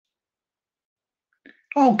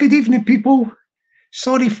Oh, good evening, people.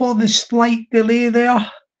 Sorry for the slight delay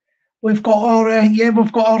there. We've got our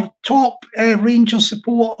we've got our top Rangers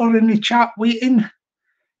supporter in the chat waiting.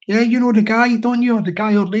 Yeah, you know the guy, don't you? Or the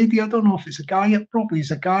guy or lady? I don't know if it's a guy. It probably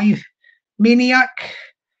is a guy. Maniac.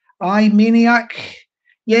 Aye, Maniac.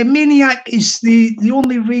 Yeah, Maniac is the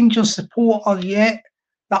only Rangers supporter yet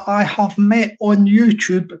that I have met on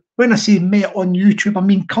YouTube. When I say met on YouTube, I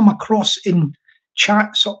mean come across in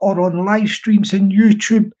chats or on live streams on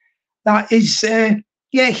YouTube. That is,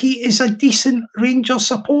 he is a decent Rangers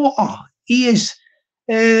supporter. He is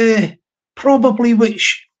probably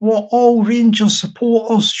what all Rangers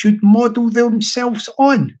supporters should model themselves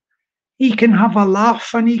on. He can have a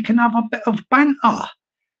laugh and he can have a bit of banter.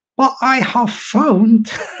 But I have found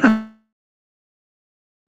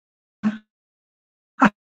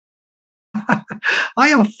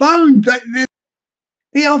that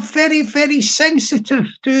they are very, very sensitive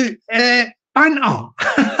to banter.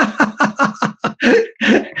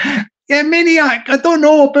 Yeah, Maniac, I don't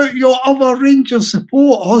know about your other Rangers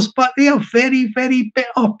supporters, but they are very, very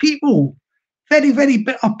bitter people. Very, very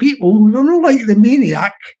bitter people. They're not like the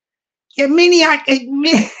Maniac. Yeah, Maniac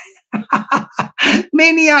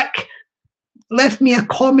left me a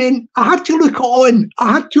comment. I had to look on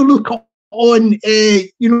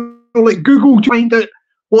like Google to find out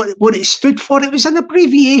what it stood for. It was an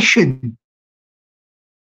abbreviation.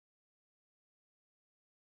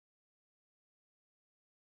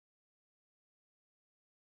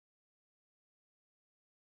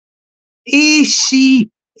 ACAB.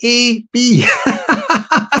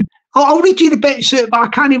 I'll read you the bits out, but I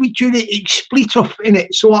can't read you the expletive in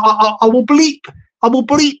it. So I will bleep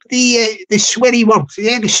the sweary word,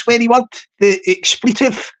 yeah, the sweary word, the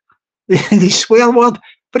expletive, the swear word.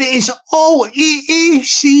 But it is all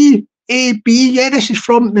ACAB. Yeah, this is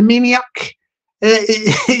from the Maniac.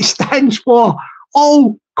 It stands for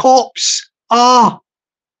all cops are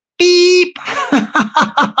beep.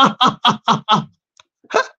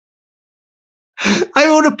 I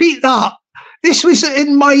will repeat that. This was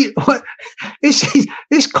in my.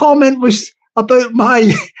 This comment was about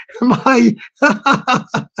my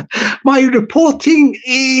reporting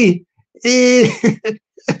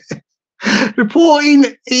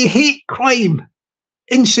reporting a hate crime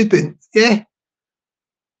incident. Yeah,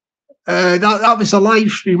 that was a live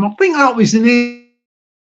stream. I think that was the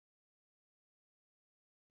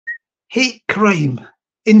hate crime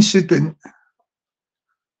incident.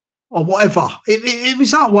 Or whatever. It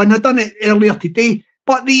was that one. I done it earlier today.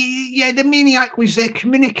 But the Maniac was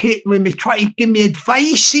communicating with me, trying to give me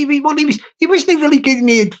advice. He wasn't really giving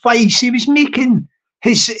me advice. He was making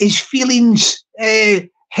his feelings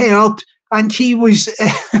heard, and he was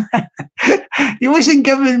he wasn't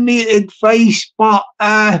giving me advice, but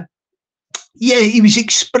he was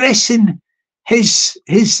expressing his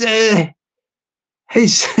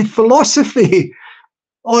philosophy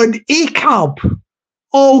on ACAB.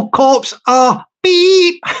 All cops are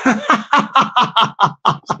beep.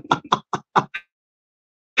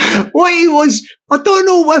 What he was, I don't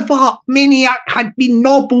know whether Maniac had been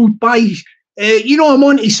nobbled by, I'm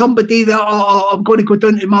on to somebody that I'm going to go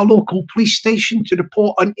down to my local police station to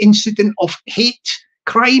report an incident of hate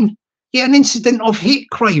crime. Yeah, an incident of hate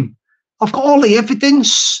crime. I've got all the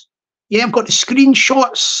evidence. Yeah, I've got the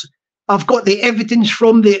screenshots. I've got the evidence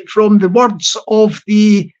from the words of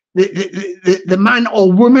the man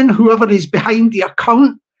or woman, whoever is behind the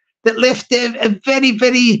account, that left a very,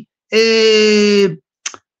 very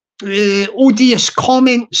odious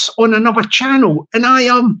comments on another channel, and I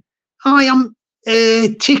am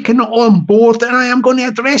taking it on board, and I am going to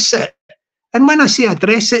address it. And when I say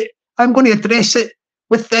address it, I'm going to address it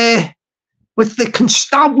with the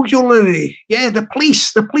constabulary. Yeah, the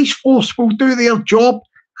police force will do their job,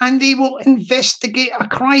 and they will investigate a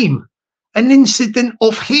crime. An incident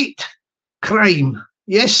of hate crime,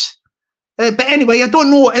 yes. But anyway, I don't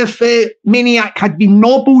know if Maniac had been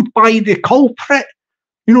nobbled by the culprit,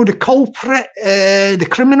 the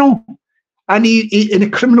criminal, and the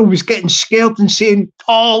criminal was getting scared and saying,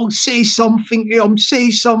 "Oh, say something to him, say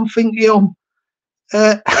something to him."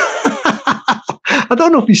 I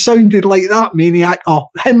don't know if he sounded like that, Maniac, or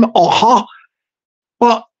him or her,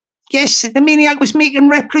 but yes, the Maniac was making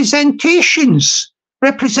representations,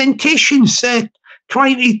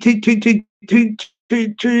 trying to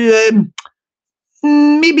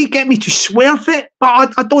maybe get me to swerve it,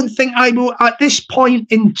 but I don't think I will at this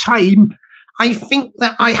point in time. I think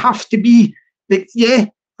that I have to be I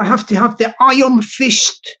have to have the iron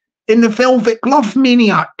fist in the velvet glove,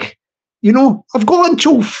 Maniac. I've got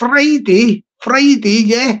until Friday,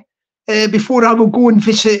 before I will go and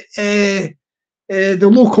visit the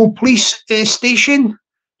local police station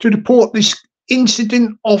to report this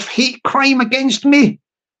incident of hate crime against me.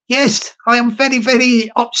 Yes, I am very,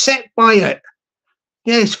 very upset by it.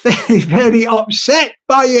 Yes, very, very upset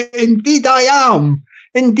by it. Indeed I am.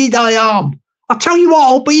 Indeed I am. I'll tell you what,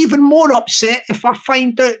 I'll be even more upset if I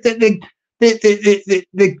find out that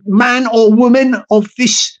the man or woman of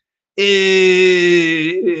this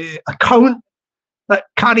account that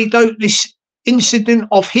carried out this incident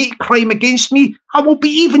of hate crime against me, I will be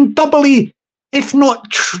even doubly, if not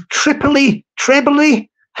trebly, triply,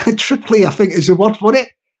 I think is the word for it,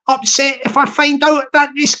 upset if I find out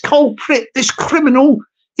that this culprit, this criminal,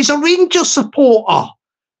 is a Rangers supporter.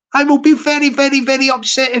 I will be very, very, very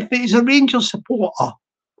upset if it is a Rangers supporter.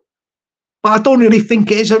 But I don't really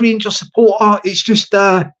think it is a Rangers supporter. It's just,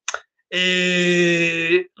 let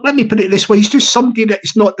me put it this way, it's just somebody that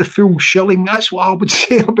is not the full shilling. That's what I would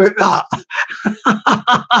say about that.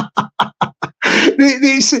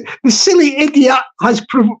 The silly idiot has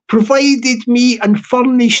provided me and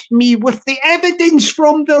furnished me with the evidence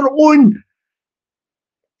from their own,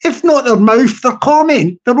 if not their mouth, their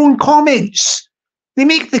own comments. They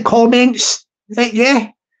make the comments that,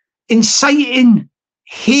 inciting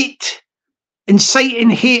hate and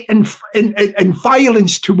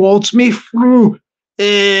violence towards me through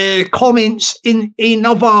comments in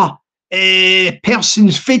another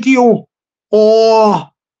person's video or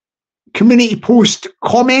community post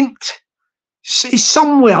comment. It's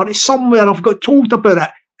somewhere I've got told about it.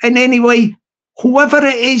 And anyway, whoever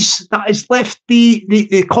it is that has left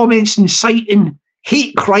the comments inciting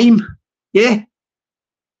hate crime, they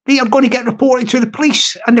are going to get reported to the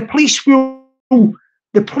police, and the police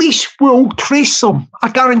will trace them. I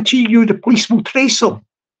guarantee you the police will trace them.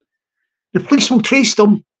 The police will trace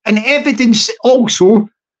them, and evidence also,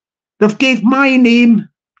 they've gave my name,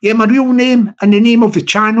 my real name, and the name of the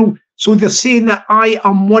channel. So they're saying that I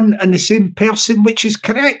am one and the same person, which is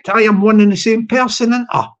correct. I am one and the same person, isn't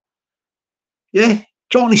I? Yeah,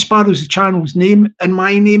 Johnny Sparrow's the channel's name, and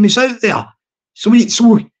my name is out there. So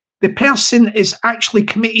the person is actually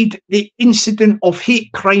committed the incident of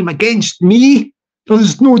hate crime against me.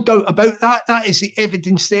 There's no doubt about that. That is the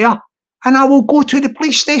evidence there. And I will go to the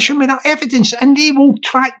police station with that evidence, and they will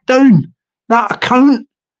track down that account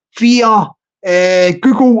via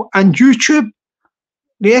Google and YouTube.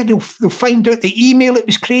 Yeah, they'll find out the email it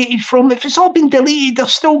was created from. If it's all been deleted, they're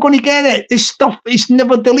still going to get it. This stuff is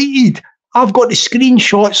never deleted. I've got the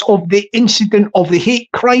screenshots of the incident of the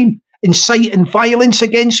hate crime, inciting violence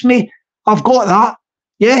against me. I've got that,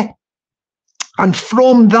 yeah. And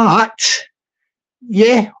from that,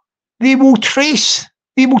 yeah, they will trace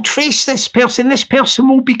this person. This person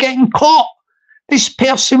will be getting caught. This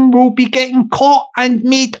person will be getting caught and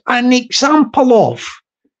made an example of.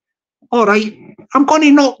 All right, I'm going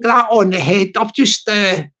to knock that on the head. I've just,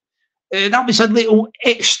 that was a little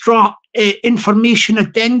extra information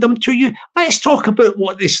addendum to you. Let's talk about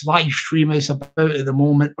what this live stream is about at the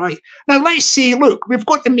moment, right? Now, let's say, look, we've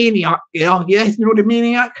got the maniac here, yeah? You know the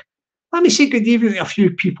maniac? Let me say good evening to a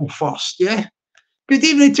few people first, yeah? Good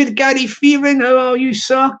evening to the Gary Fearon. How are you,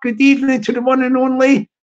 sir? Good evening to the one and only,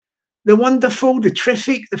 the wonderful, the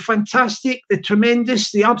terrific, the fantastic, the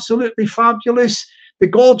tremendous, the absolutely fabulous, the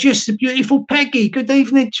gorgeous, the beautiful Peggy. Good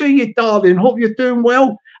evening to you, darling. Hope you're doing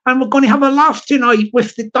well. And we're going to have a laugh tonight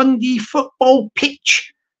with the Dundee Football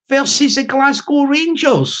Pitch versus the Glasgow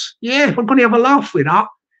Rangers. Yeah, we're going to have a laugh with that.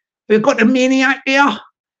 We've got the maniac there.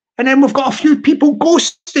 And then we've got a few people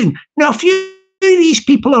ghosting. Now, a few of these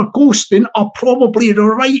people are ghosting are probably the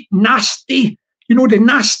right nasty, you know, the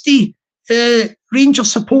nasty Ranger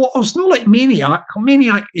supporters. Not like Maniac.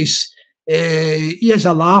 Maniac is, he has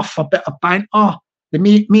a laugh, a bit of banter. The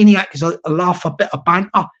Maniac is a laugh, a bit of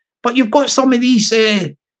banter. But you've got some of these,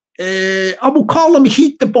 I will call them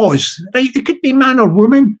heat the boys, right? They could be man or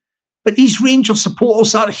woman, but these Ranger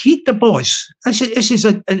supporters are heat the boys. This is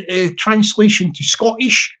a translation to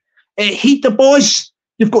Scottish. Heat the boys.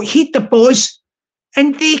 You've got heat the boys,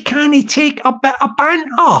 and they can't take a bit of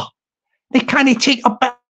banter. They can't take a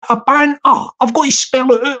bit of banter. I've got to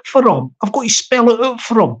spell it out for them.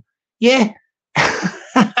 Yeah.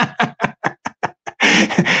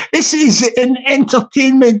 This is an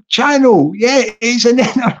entertainment channel. Yeah, it's an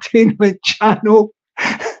entertainment channel.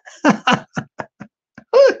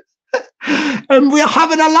 And we're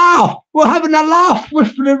having a laugh. We're having a laugh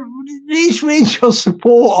with these Rangers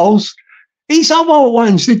supporters. These other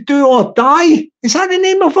ones, the Do or Die. Is that the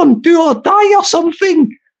name of them? Do or Die or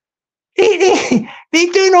something? They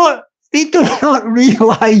do not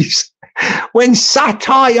realise when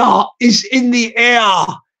satire is in the air.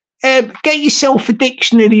 Get yourself a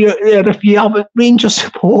dictionary out there if you have Ranger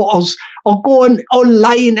supporters, or go on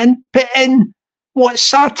online and put in what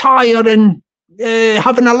satire and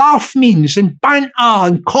having a laugh means, and banter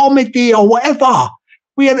and comedy or whatever.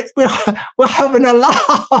 We're having a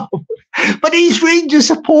laugh. But these Rangers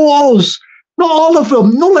supporters, not all of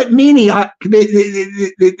them, not like Maniac,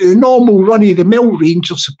 the normal run-of-the-mill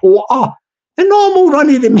Rangers supporter. The normal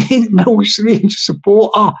run-of-the-mill Rangers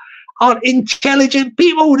supporter are intelligent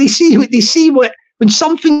people. They see what when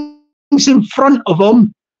something's in front of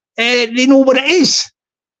them, they know what it is.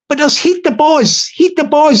 But there's Heed the Boss,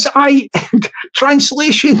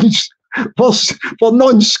 translations for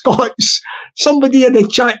non-Scots. Somebody in the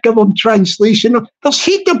chat give them translation. There's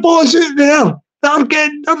Heed the Boss out there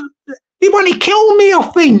they want to kill me, I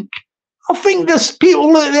think. I think there's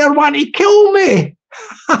people out there want to kill me.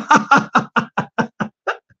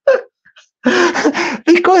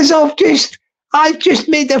 Because I've just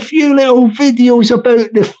made a few little videos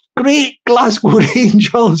about the great Glasgow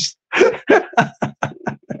Rangers.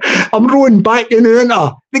 I'm rolling back in there.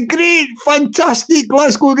 The great, fantastic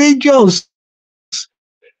Glasgow Rangers.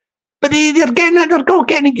 But they're not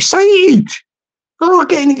getting excited. They're not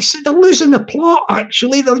getting excited. They're losing the plot,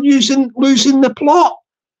 actually. They're losing the plot.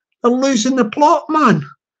 They're losing the plot, man.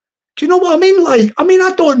 Do you know what I mean? Like, I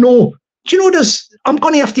don't know. Do you know this? I'm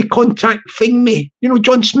going to have to contact me. You know,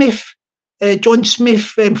 John Smith. John Smith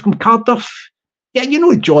from Cardiff. Yeah, you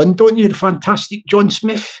know John, don't you? The fantastic John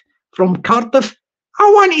Smith from Cardiff. I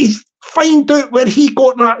want to find out where he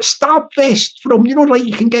got that stab vest from. You know, like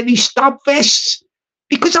you can get these stab vests.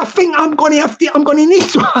 Because I think I'm going to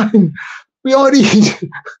need one. We all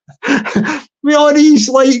these,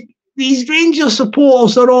 like, these Rangers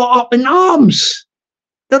supporters are all up in arms.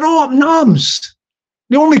 They're all up in arms.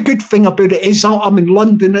 The only good thing about it is I'm in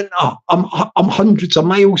London, and I'm hundreds of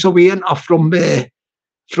miles away from the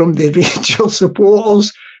Rangers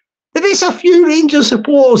supporters. There is a few Rangers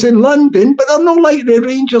supporters in London, but they're not like the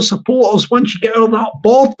Rangers supporters once you get out of that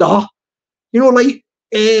border. You know, like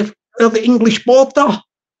the English border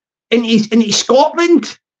into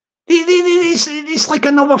Scotland. It's like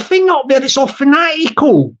another thing up there. It's all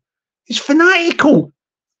fanatical. It's fanatical.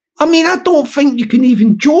 I mean, I don't think you can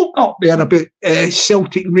even joke up there about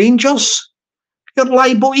Celtic Rangers. You're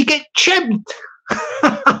liable to get chibbed.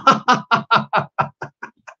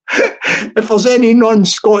 If there's any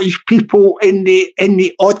non-Scottish people in the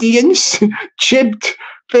audience, chibbed,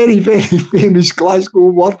 very, very famous Glasgow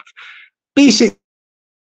word. Basically,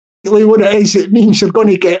 what it is, it means you're going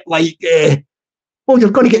to get like. You're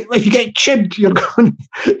going to get, if you get chibbed, you're going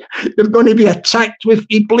to be attacked with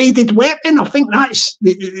a bladed weapon. I think that's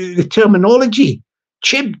the terminology.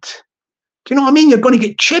 Chibbed. Do you know what I mean? You're going to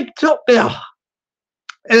get chibbed up there.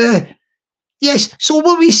 Yes. So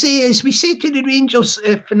what we say is, we say to the Rangers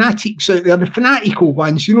fanatics out there, the fanatical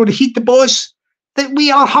ones, you know, the Heed the Boss, that we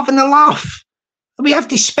are having a laugh. We have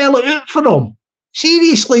to spell it out for them.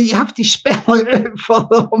 Seriously, you have to spell it out for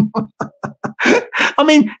them. I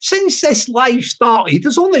mean, since this live started,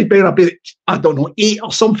 there's only been about, I don't know, 8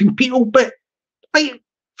 or something people, but like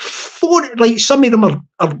 4, like some of them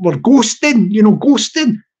were ghosting, you know,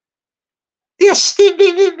 ghosting. They're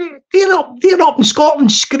up in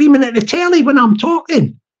Scotland screaming at the telly when I'm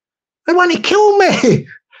talking. They want to kill me.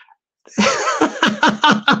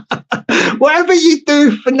 Whatever you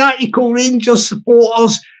do, fanatical Rangers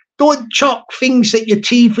supporters, don't chuck things at your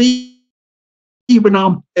TV when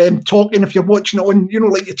I'm talking. If you're watching it on, you know,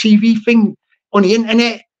 like your TV thing on the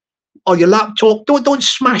internet or your laptop, don't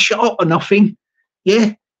smash it up or nothing.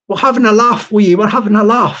 Yeah, we're having a laugh with you. We're having a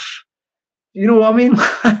laugh. You know what I mean?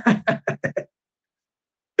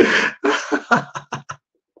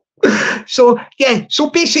 So yeah. So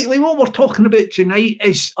basically, what we're talking about tonight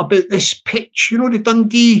is about this pitch. You know, the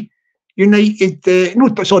Dundee United,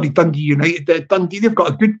 Dundee United, Dundee, they've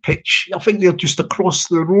got a good pitch. I think they're just across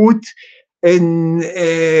the road in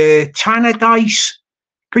Tannadice,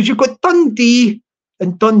 because you've got Dundee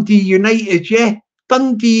and Dundee United, yeah.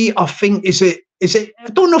 Dundee, I think, is it? I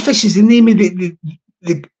don't know if this is the name of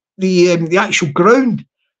the actual ground,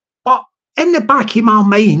 but in the back of my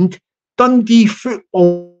mind, Dundee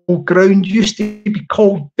Football Ground used to be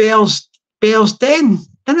called Bears Den,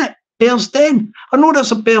 didn't it? Bears Den. I know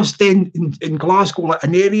there's a Bears Den in Glasgow, like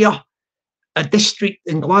an area, a district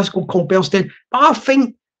in Glasgow called Bears Den. But I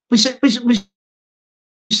think was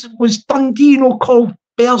Dundee, you know, called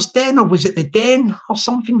Bears Den, or was it the Den or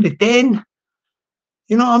something? The Den.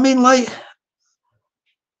 You know what I mean? Like,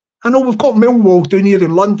 I know we've got Millwall down here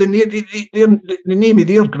in London. The name of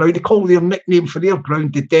their ground, they call their nickname for their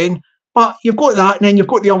ground the Den. But you've got that, and then you've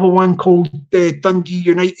got the other one called Dundee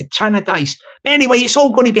United Tannadice. But anyway, it's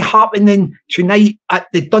all going to be happening tonight at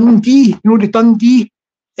the Dundee, you know, the Dundee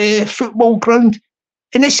football ground.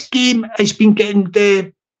 And this game has been getting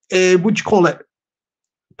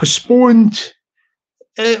postponed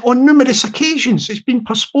on numerous occasions. It's been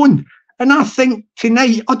postponed. And I think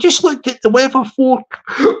tonight, I just looked at the weather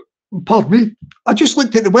I just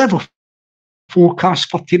looked at the weather forecast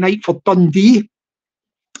for tonight for Dundee,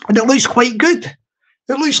 and it looks quite good.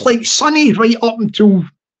 It looks like sunny right up until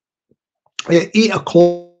 8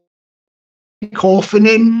 o'clock, and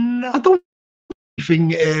then I don't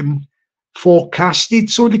think anything forecasted.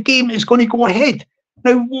 So the game is going to go ahead.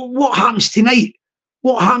 Now, what happens tonight?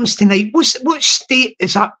 What state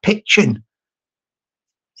is that pitch in?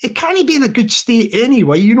 It can't be in a good state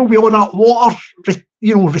anyway. You know, with all that water,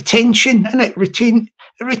 retention, and it retained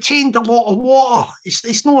a lot of water.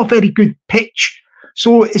 It's not a very good pitch.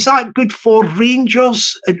 So is that good for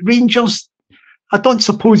Rangers? Rangers, I don't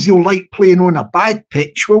suppose they'll like playing on a bad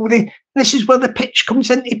pitch, will they? This is where the pitch comes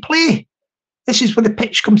into play.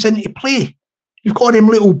 You've got them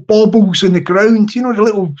little bobbles on the ground, you know, the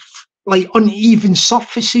little like uneven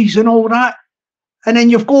surfaces and all that. And then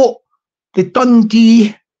you've got the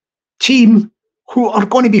Dundee team who are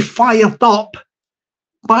going to be fired up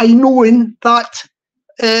by knowing that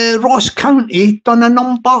Ross County done a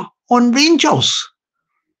number on Rangers.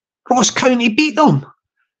 Ross County beat them.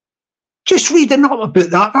 Just reading up about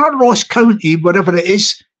that Ross County, whatever it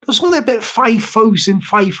is, there's only about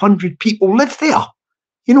 5,500 people live there.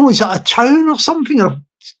 You know, is that a town or something? Or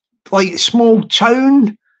like a small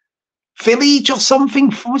town, village or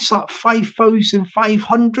something? What's that,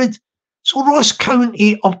 5,500? So Ross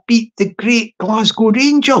County have beat the great Glasgow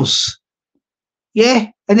Rangers. Yeah,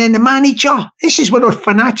 and then the manager, this is where our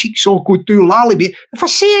fanatics all go do lally. If I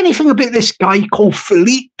say anything about this guy called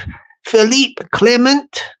Philippe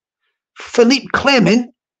Clement,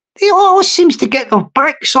 they all seems to get their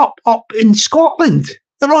backs up in Scotland.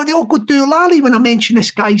 They all go do lally when I mention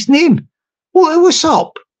this guy's name. What's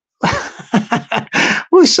up?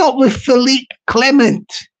 What's up with Philippe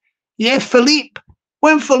Clement? Yeah, Philippe.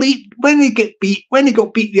 When he got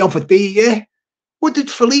beat the other day, yeah, what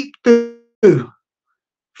did Philippe do?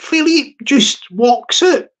 Philippe just walks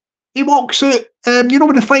out. He walks out. You know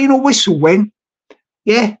when the final whistle went,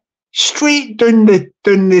 yeah, straight down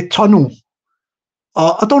the tunnel.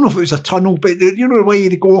 I don't know if it was a tunnel, but you know the way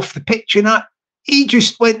they go off the pitch and that. He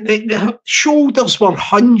just went. The shoulders were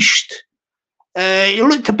hunched. He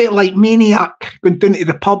looked a bit like Maniac going down to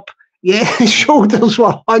the pub. Yeah, his shoulders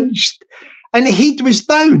were hunched. And the head was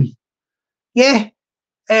down. Yeah.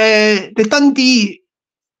 The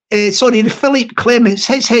Philippe Clements,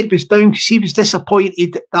 his head was down because he was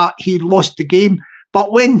disappointed that he lost the game.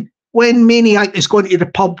 But when Maniac is going to the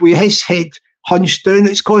pub with his head hunched down,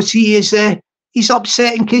 it's because he's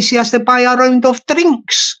upset in case he has to buy a round of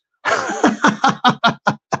drinks.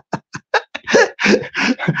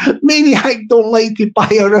 Maniac don't like to buy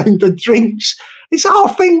a round of drinks. It's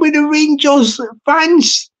our thing with the Rangers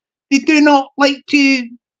fans. They do not like to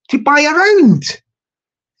buy around.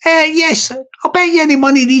 Yes, I'll bet you any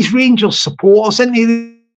money these Rangers supporters, and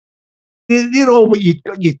they're all what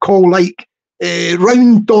you'd call like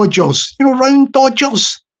round dodgers. You know, round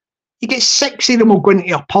dodgers? You get 6 of them will go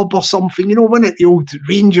into a pub or something, you know, one at the old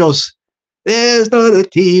Rangers. There's not a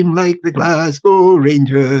team like the Glasgow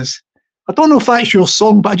Rangers. I don't know if that's your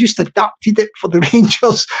song, but I just adapted it for the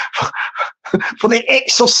Rangers, for the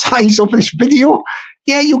exercise of this video.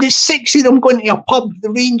 Yeah, you'll get 6 of them going to a pub, the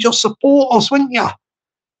Rangers supporters, wouldn't you?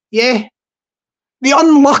 Yeah. The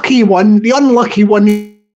unlucky one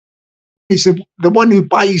is the one who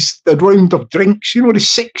buys the round of drinks, you know, the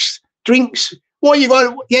 6 drinks. What you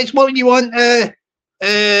want? Yes, what you want?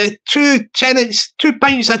 2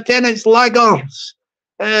 pints of Tennent's lagers.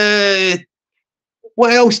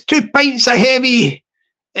 What else? 2 pints of heavy,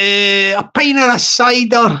 a pint of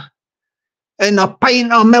cider, and a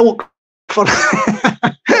pint of milk for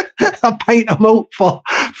a pint of milk for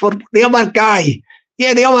the other guy.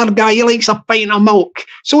 Yeah, the other guy, he likes a pint of milk.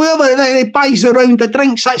 So whoever buys a round of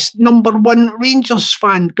drinks, that's number 1 Rangers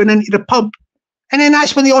fan going into the pub. And then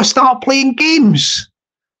that's when they all start playing games.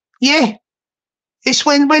 Yeah. It's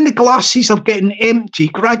when the glasses are getting empty,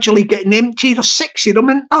 gradually getting empty. There's 6 of them,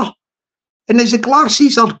 isn't there? And as the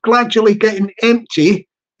glasses are gradually getting empty,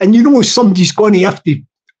 and you know somebody's going to have to,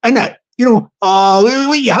 innit? You know,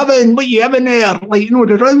 what you having? What you having there? Like, you know,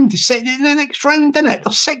 the round is set in the next round, innit?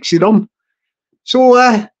 There's 6 of them. So,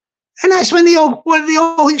 and that's when they all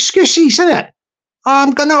excuses, innit?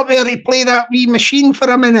 I'm going up there to play that wee machine for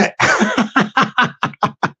a minute.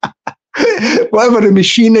 Whatever the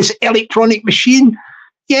machine is, electronic machine.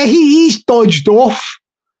 Yeah, he's dodged off.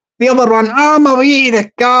 The other one, I'm away to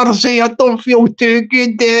the car, say I don't feel too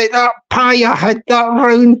good. That pie I had, that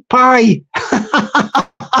round pie.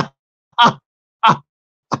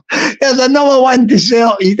 There's another one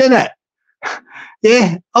deserted, isn't it?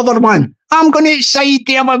 Yeah, other one. I'm going outside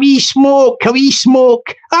to have a wee smoke,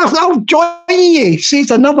 I'll join you,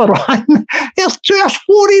 says another one. There's 4 of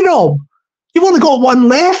them. You've only got one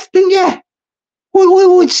left, didn't you?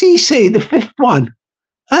 What's he say, the 5th one?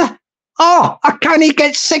 Huh? Oh, I can't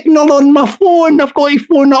get signal on my phone. I've got to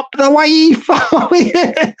phone up the wife.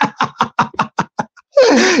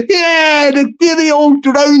 Yeah, the old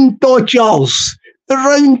round dodgers. The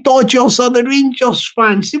round dodgers are the Rangers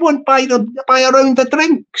fans. They won't buy a round of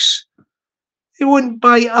drinks. They won't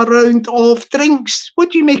buy a round of drinks.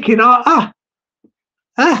 What do you make of that?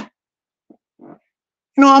 Huh? You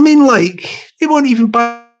know what I mean? Like, they won't even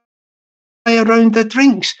buy a round of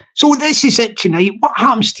drinks. So this is it tonight. What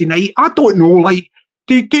happens tonight? I don't know. Like,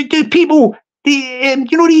 do people, you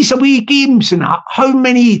know, these away games and that, how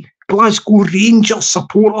many Glasgow Rangers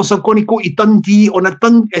supporters are going to go to Dundee on a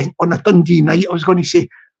Dundee night, I was going to say,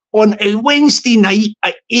 on a Wednesday night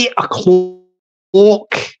at 8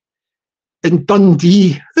 o'clock in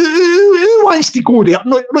Dundee? Who wants to go there?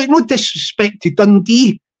 No disrespect to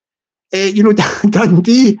Dundee. You know,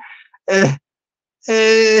 Dundee.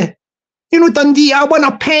 You know, Dundee, I want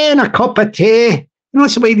a pen, a cup of tea. You know,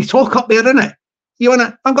 that's the way they talk up there, isn't it?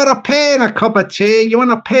 I've got a pen, a cup of tea. You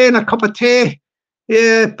want a pen, a cup of tea?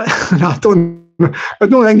 Yeah, but I don't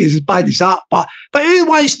think it's as bad as that. But who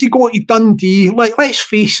wants to go to Dundee? Like, let's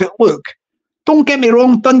face it, look, don't get me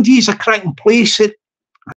wrong, Dundee's a cracking place.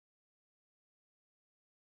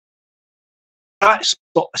 That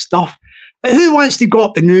sort of stuff. But who wants to go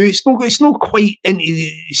up the new? It's not quite into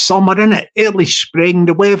the summer, innit? Early spring,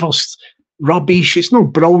 the weather's rubbish, it's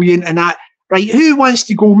not brilliant and that. Right, who wants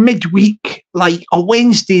to go midweek, like a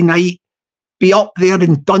Wednesday night, be up there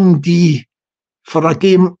in Dundee for a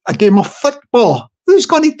game of football? Who's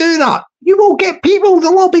going to do that? You will get people,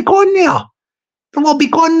 they'll all be gone there. They'll all be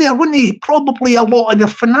gone there, wouldn't they? Probably a lot of the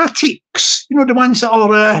fanatics, you know, the ones that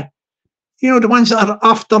are, the ones that are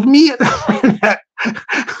after me at the minute.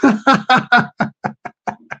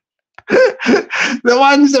 The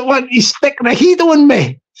ones that want to stick the heat on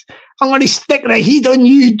me. I'm going to stick the heat on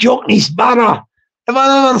you, Jockney's Barra. If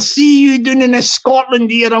I ever see you doing in Scotland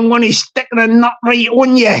here, I'm going to stick the nut right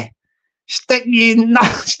on you. Stick the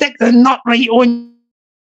nut right on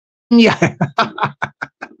you.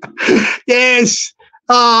 Yes.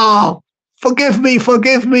 Oh, forgive me.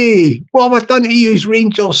 What have I done to you as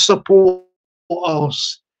Rangers supporters? What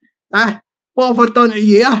have I done to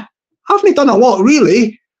you? I haven't done a lot,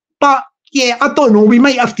 really. But, yeah, I don't know. We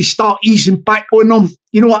might have to start easing back on them.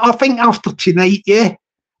 You know what? I think after tonight, yeah.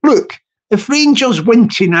 Look, if Rangers win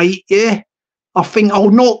tonight, yeah, I think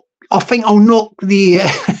I'll knock the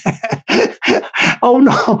I'll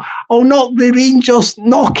knock the Rangers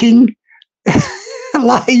knocking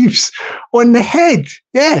lives on the head.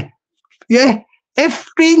 Yeah. If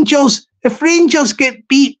Rangers get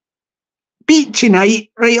beat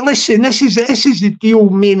tonight, right? Listen, this is the deal,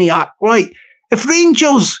 maniac, right? If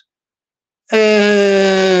Rangers, hang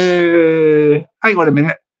on a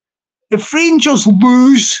minute. If Rangers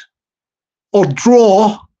lose or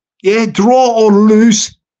draw, draw or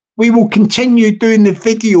lose, we will continue doing the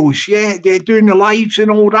videos, they're doing the lives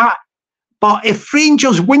and all that. But if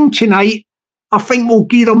Rangers win tonight, I think we'll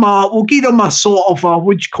give them a sort of a,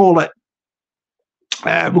 what do you call it?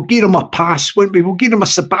 We'll give them a pass, won't we? We'll give them a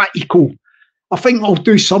sabbatical. I think I'll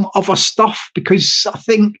do some other stuff because I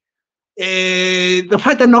think they've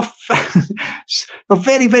had enough. They're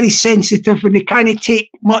very, very sensitive and they can't take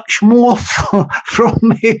much more from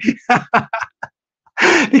me.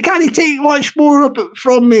 They can't take much more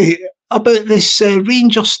from me about this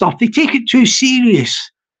Ranger stuff. They take it too serious.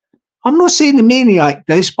 I'm not saying the maniac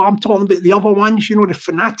does, but I'm talking about the other ones, you know, the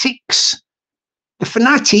fanatics. The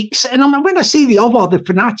fanatics, and when I say the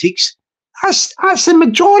fanatics, that's the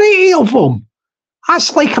majority of them.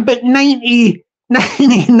 That's like about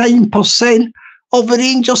 99% of the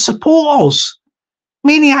Rangers supporters.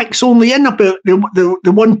 Maniac's only in about the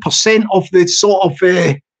 1% of the sort of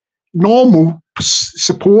normal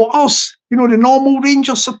supporters. You know, the normal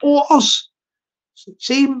Rangers supporters.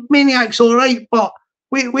 See, Maniac's all right, but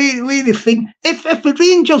we the thing. If the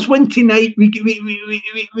Rangers win tonight, we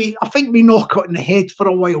I think we knock it on the head for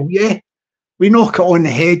a while. Yeah, we knock it on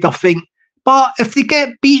the head, I think. But if they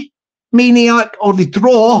get beat, Maniac, or they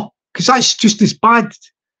draw, because that's just as bad.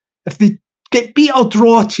 If they get beat or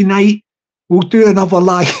draw tonight, we'll do another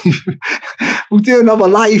live. We'll do another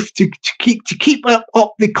live to keep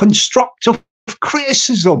up the constructive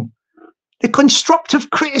criticism. The constructive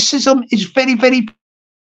criticism is very, very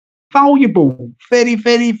valuable. Very,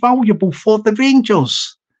 very valuable for the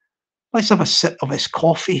Rangers. Let's have a sip of this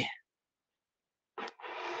coffee.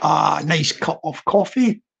 Ah, nice cup of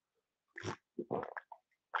coffee.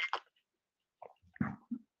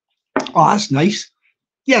 Oh, that's nice.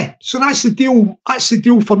 Yeah, so that's the deal. That's the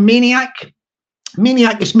deal for Maniac.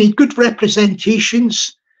 Maniac has made good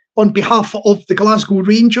representations on behalf of the Glasgow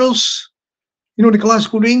Rangers. You know the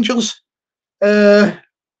Glasgow Rangers? What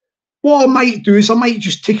I might do is I might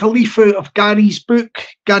just take a leaf out of Gary's book.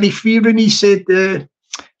 Gary Fearon, he said,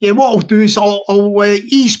 yeah, what I'll do is I'll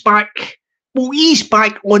ease back. We'll ease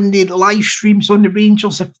back on the live streams on the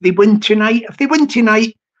Rangers if they win tonight. If they win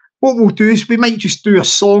tonight, what we'll do is we might just do a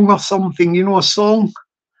song or something, you know, a song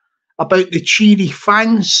about the cheery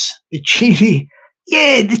fans, the cheery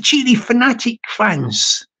fanatic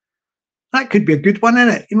fans. That could be a good one,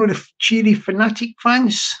 isn't it? You know, the cheery fanatic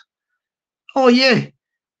fans. Oh, yeah.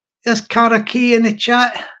 There's Cara Kay in the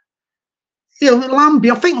chat. Yeah,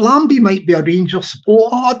 Lambie. I think Lambie might be a Rangers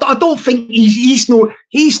supporter. I don't think he's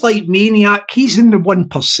like Maniac. He's in the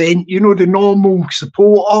 1%, you know, the normal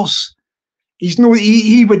supporters. He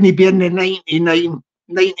wouldn't be in the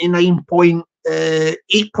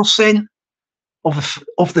 99.8%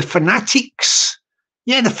 of the fanatics.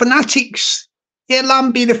 Yeah, the fanatics. Yeah,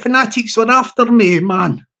 Lambie, the fanatics are after me,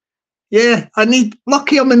 man. Yeah,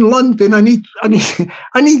 lucky I'm in London. I need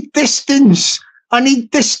distance. I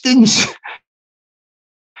need distance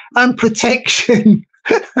and protection.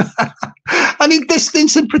 I need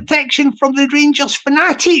distance and protection from the Rangers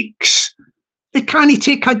fanatics. They can't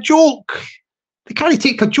take a joke. They can't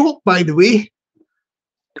take a joke, by the way.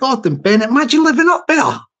 Gordon Bennett, imagine living up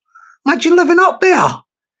there. Imagine living up there.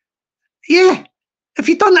 Yeah. If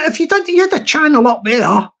you had a channel up there,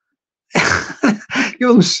 up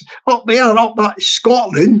that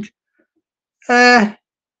Scotland, and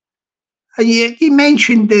you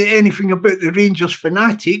mentioned anything about the Rangers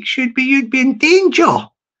fanatics, you'd be in danger.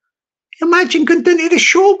 Imagine going down to the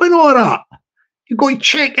shop and all that. You go and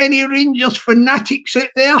check any Rangers fanatics out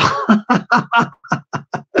there.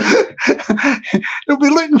 They'll be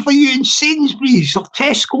looking for you in Sainsbury's or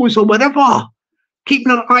Tesco's or whatever, keeping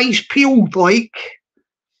their eyes peeled, like.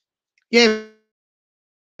 Yeah,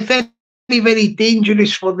 very, very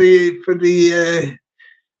dangerous for the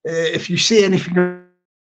if you say anything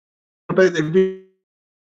about the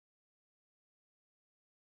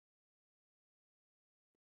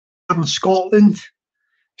in Scotland.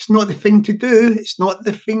 It's not the thing to do. It's not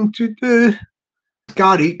the thing to do.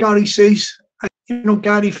 Gary says, you know,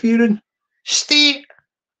 Gary Fearon, stay.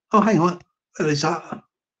 Oh, hang on. Where is that?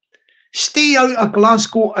 Stay out of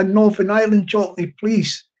Glasgow and Northern Ireland, Jotley,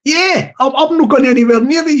 please. Yeah, I'm not going anywhere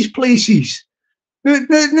near these places. Now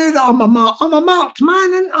that I'm a marked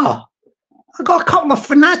man, ain't I? I've got a couple of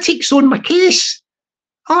fanatics on my case.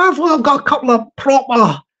 I've got a couple of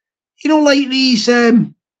proper, you know, like these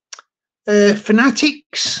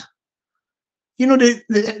fanatics. You know,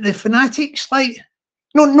 the fanatics, like,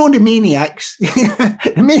 no, the maniacs.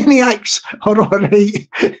 The maniacs are all right.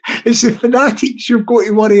 It's the fanatics you've got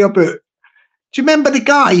to worry about. Do you remember the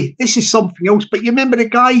guy? This is something else, but you remember the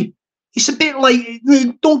guy? It's a bit like,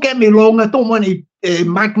 don't get me wrong, I don't want to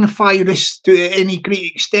magnify this to any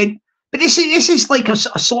great extent, but this is like a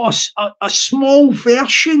sort of a small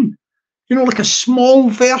version, you know, like a small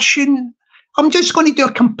version. I'm just going to do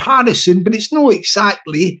a comparison, but it's not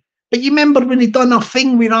exactly. But you remember when he done a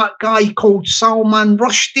thing with that guy called Salman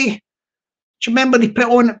Rushdie? Do you remember he put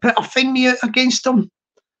a thing against him?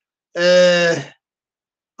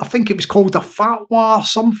 I think it was called a fatwa or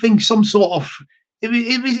something, some sort of.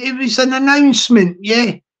 It was an announcement,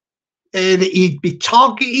 yeah, that he'd be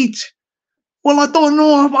targeted. Well, I don't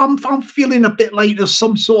know. I'm feeling a bit like there's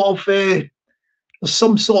some sort of a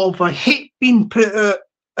hit being put out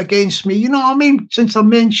against me. You know what I mean? Since I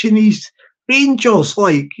mentioned these Rangers,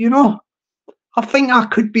 like, you know, I think I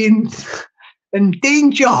could be in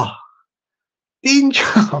danger.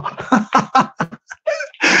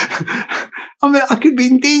 I mean, I could be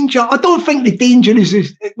in danger. I don't think the danger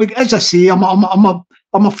is, as I say, I'm a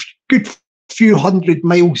good few hundred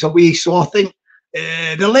miles away. So I think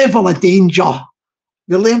the level of danger,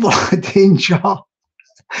 what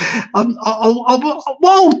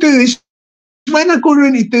I'll do is when I go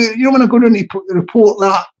around to do, you know, when I go around to report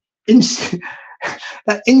that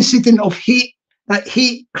incident of hate, that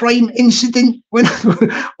hate crime incident, when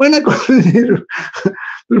I go to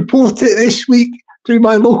report it this week through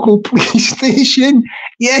my local police station,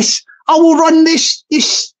 yes, I will run this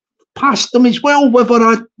past them as well, whether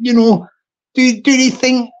I, you know, do they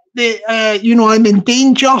think that, you know, I'm in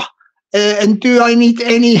danger? And do I need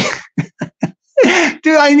any?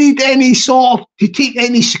 Do I need any sort of to take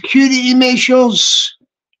any security measures?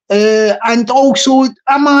 And also,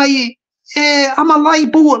 am I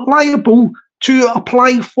liable to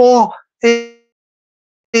apply for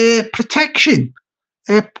protection,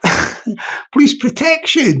 police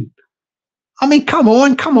protection? I mean, come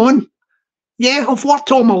on. Yeah, I've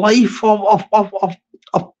worked all my life.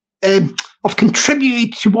 I've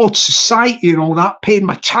contributed towards society and all that, paying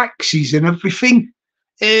my taxes and everything.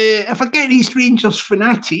 If I get these Rangers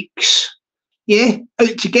fanatics, yeah,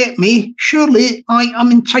 out to get me, surely I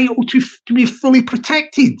am entitled to be fully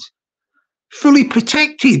protected. Fully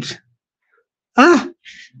protected. Huh?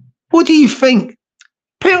 What do you think?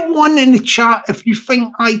 Put one in the chat if you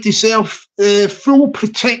think I deserve full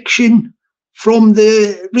protection from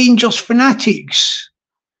the Rangers fanatics.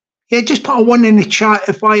 Yeah, just put a one in the chat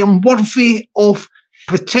if I am worthy of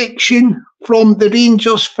protection from the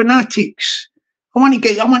Rangers fanatics. I want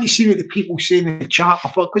to see what the people say in the chat,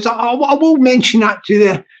 because I will mention that to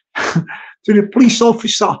the to the police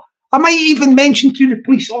officer. I might even mention to the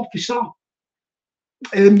police officer,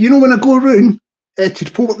 you know, when I go around to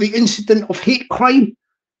report the incident of hate crime,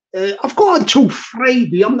 I've got until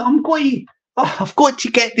Friday. I've got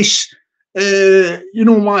to get this, you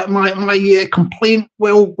know, my complaint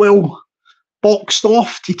well boxed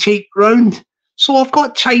off to take round. So I've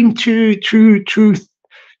got time to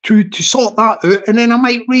sort that out, and then I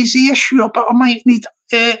might raise the issue, but I might need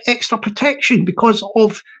extra protection because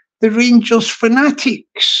of the Rangers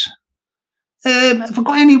fanatics. Have I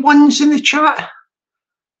got any ones in the chat?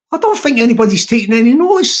 I don't think anybody's taking any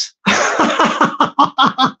notice.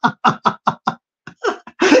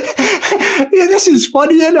 Yeah, this is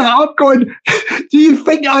funny, isn't it? I'm going, do you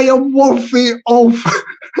think I am worthy of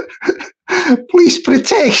police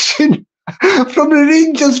protection from the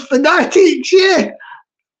Rangers fanatics? Yeah.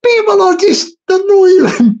 People are just, they're not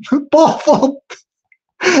even bothered.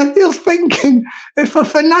 They're thinking, if a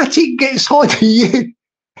fanatic gets hold of you,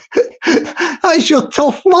 that's your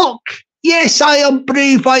tough luck. Yes, I am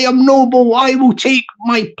brave, I am noble, I will take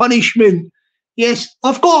my punishment. Yes,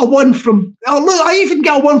 I've got a one from, oh look, I even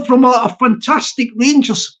got one from a fantastic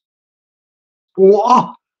Rangers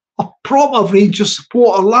supporter, a proper Rangers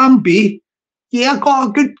supporter, Lambie. Yeah, I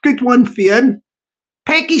got a good one for him.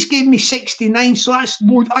 Peggy's gave me 69, so that's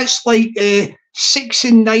like 6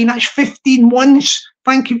 and 9. That's 15 ones.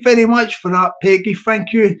 Thank you very much for that, Peggy.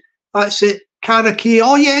 Thank you. That's it. Karaki.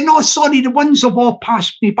 Oh yeah, no, sorry, the ones have all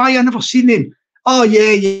passed me by. I never seen them. Oh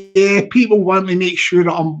yeah. People want to make sure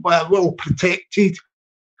that I'm well protected.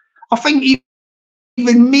 I think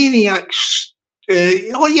even Maniacs.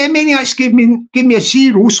 Maniacs gave me a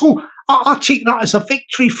 0. So I take that as a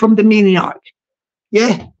victory from the Maniac.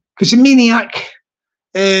 Yeah, because the Maniac.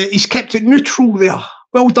 He's kept it neutral there.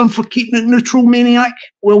 Well done for keeping it neutral, Maniac.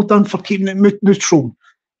 Well done for keeping it neutral.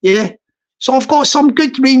 Yeah. So I've got some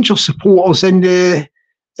good Rangers supporters in the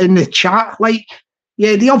chat. Like,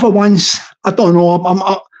 yeah, the other ones, I don't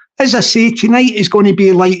know. As I say, tonight is going to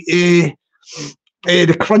be like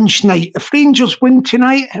the crunch night. If Rangers win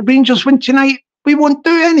tonight, we won't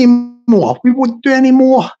do any more. We won't do any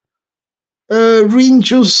more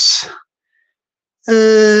Rangers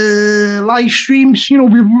live streams. You know,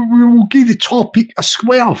 we will give the topic a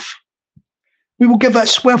swerve. We will give it a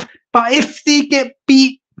swerve. But if they get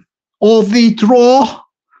beat or they draw,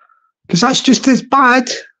 because that's just as bad,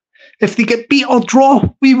 if they get beat or draw,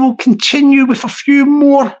 we will continue with a few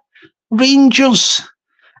more Rangers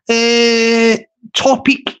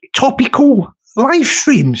topical live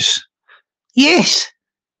streams. Yes.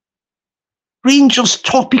 Rangers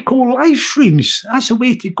topical live streams. That's the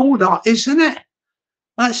way to go, that, isn't it?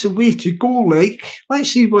 That's the way to go, like. Let's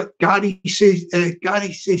see what Gary says.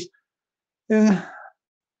 Gary says,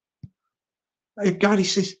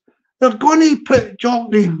 they're going to put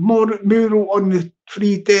Jockney mural on the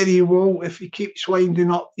Free Derry wall if he keeps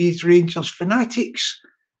winding up these Rangers fanatics.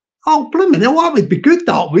 Oh, blimey, that would be good,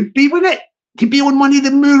 that would be, wouldn't it? To be on one of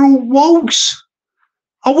the mural walls.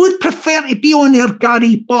 I would prefer to be on there,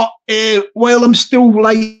 Gary, but while I'm still,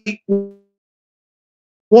 like,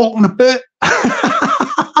 walking about.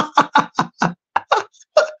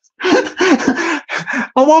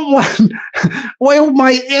 I want one while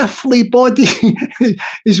my earthly body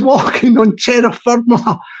is walking on terra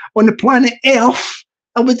firma on the planet Earth.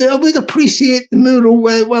 I would appreciate the mural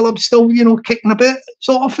while I'm still, you know, kicking about,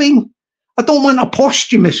 sort of thing. I don't want a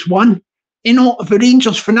posthumous one. You know, if the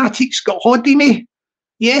Rangers fanatics got hold of me,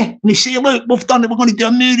 yeah, and they say, look, we've done it, we're going to do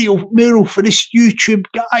a mural for this YouTube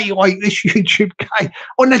guy,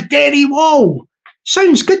 on the Derry wall.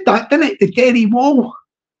 Sounds good, that, doesn't it? The Derry wall.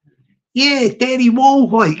 Yeah, Derry Wall,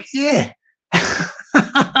 like, yeah.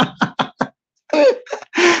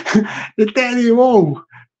 The Derry Wall.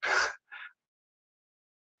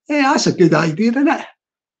 Yeah, that's a good idea, isn't it?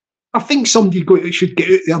 I think somebody should get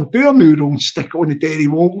out there and do a mural and stick it on the Derry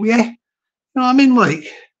Wall, yeah? You know what I mean? Like,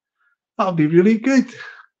 that'll be really good.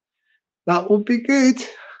 That will be good.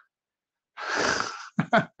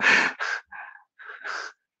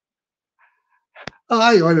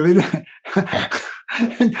 Aye, on a minute.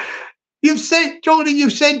 You've said, Johnny,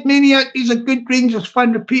 you've said Maniac is a good Rangers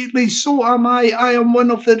fan repeatedly. So am I. I am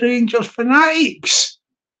one of the Rangers fanatics.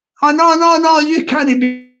 Oh, no, you can't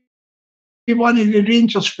be one of the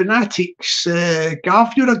Rangers fanatics,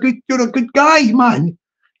 Gav. You're a good guy, man.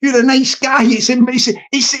 You're a nice guy.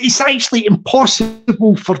 It's actually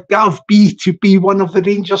impossible for Gav B to be one of the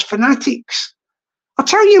Rangers fanatics. I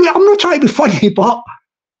tell you, I'm not trying to be funny, but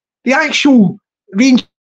the actual Rangers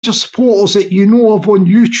supporters that you know of on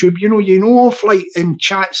YouTube, you know of like in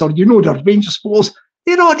chats, or they're Rangers supporters.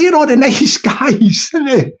 They're all the nice guys, isn't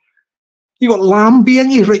they? You got Lambie,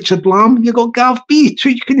 and you Richard Lamb. You got Gav B.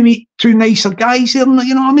 You can meet two nicer guys here.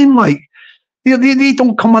 You know what I mean? Like they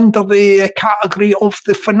don't come under the category of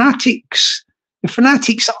the fanatics. The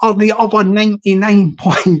fanatics are the other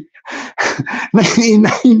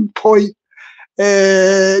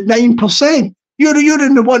 99.9%. You're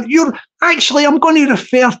in the one. You're actually. I'm going to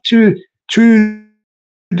refer to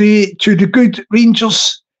the good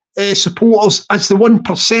Rangers supporters as the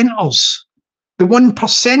 1%ers. The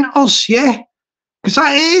 1%ers, yeah, because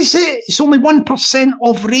that is it. It's only 1%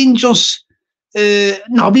 of Rangers.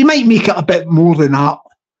 No, we might make it a bit more than that.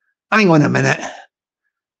 Hang on a minute.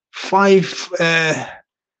 The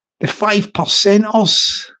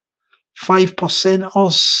 5%ers.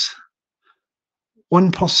 5%ers.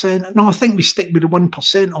 1%. No, I think we stick with the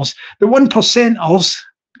 1%ers. The 1%ers,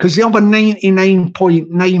 because the other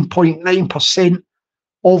 99.9%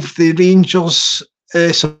 of the Rangers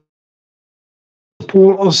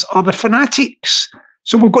supporters are the fanatics.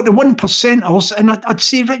 So we've got the 1%ers, and I'd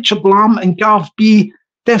say Richard Lamb and Gav B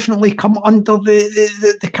definitely come under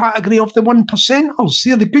the category of the 1%ers.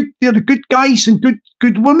 They're the good guys and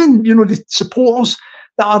good women. The supporters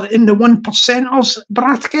that are in the 1%ers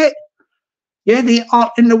bracket. Yeah, they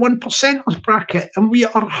are in the 1%ers bracket, and we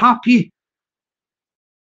are happy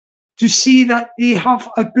to see that they have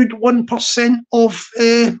a good 1% of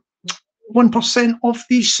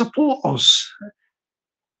these supporters.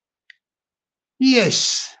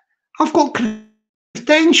 Yes, I've got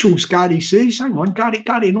credentials, Gary says. Hang on,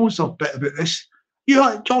 Gary knows a bit about this.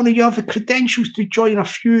 Johnny, you have the credentials to join a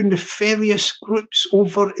few nefarious groups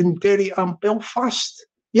over in Derry and Belfast.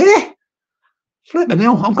 Yeah. Flipping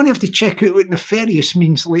hell, I'm going to have to check out what nefarious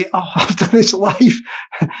means later after this live.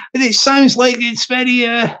 And it sounds like it's very,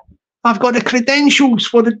 I've got the credentials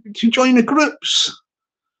to join the groups.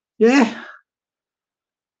 Yeah.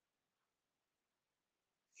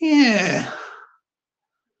 Yeah.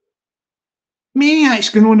 Maniac's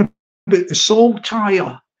going on about the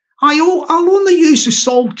saltire. I'll only use the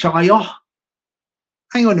saltire.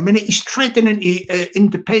 Hang on a minute, he's treading into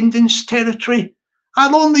independence territory.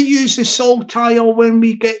 I'll only use the saltire when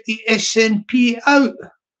we get the SNP out.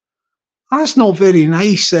 That's not very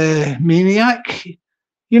nice, Maniac.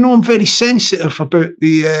 I'm very sensitive about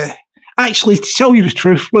the... actually, to tell you the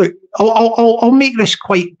truth, look, I'll make this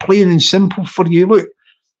quite plain and simple for you. Look,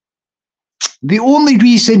 the only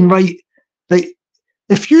reason, right, like,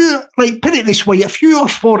 if you, like, put it this way, if you are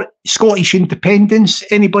for Scottish independence,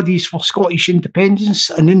 anybody's for Scottish independence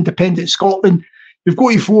and independent Scotland, you've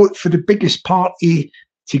got to vote for the biggest party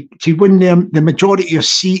to win the majority of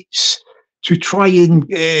seats, to try and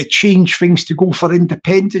change things to go for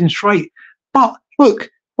independence, right? But look,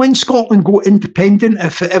 when Scotland go independent,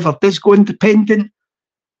 if it ever does go independent,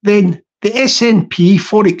 then the SNP,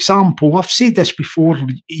 for example, I've said this before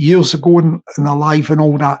years ago in a live and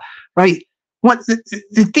all that, right?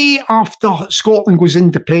 The day after Scotland goes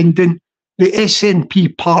independent, the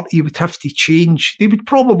SNP party would have to change. They would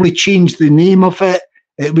probably change the name of it.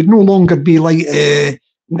 It would no longer be like a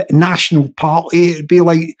National Party. It would be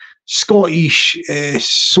like Scottish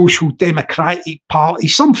Social Democratic Party,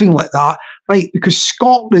 something like that, right? Because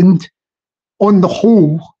Scotland, on the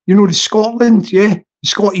whole, the Scotland, yeah, the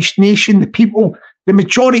Scottish nation, the people, the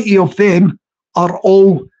majority of them are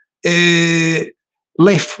all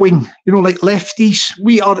left-wing, like lefties.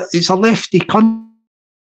 It's a lefty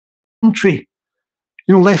country,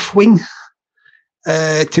 left-wing,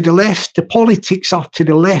 to the left. The politics are to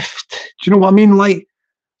the left. Do you know what I mean? Like,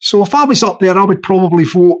 so if I was up there, I would probably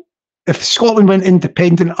vote. If Scotland went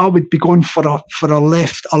independent, I would be going for a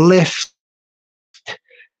left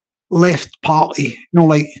party.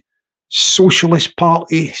 Like, Socialist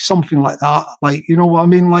Party, something like that. Like, you know what I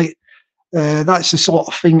mean? Like, that's the sort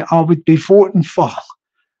of thing I would be voting for.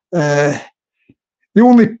 The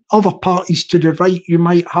only other parties to the right you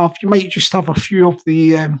might just have a few of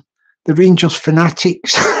the Rangers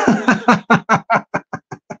fanatics.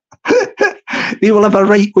 They will have a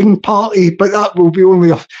right-wing party, but that would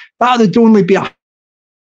only be a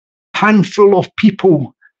handful of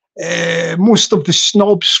people. Most of the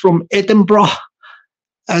snobs from Edinburgh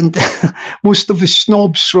and most of the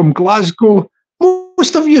snobs from Glasgow,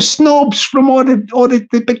 most of your snobs from all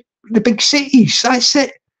the big cities. That's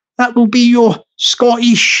it. That will be your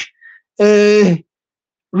Scottish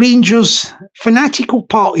Rangers fanatical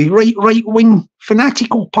party, right-wing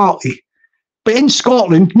fanatical party. But in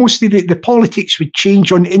Scotland, mostly the politics would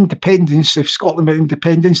change on independence if Scotland were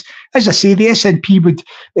independence. As I say, the SNP would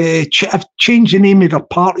have changed the name of their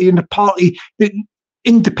party, and the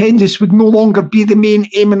independence would no longer be the main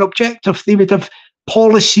aim and objective. They would have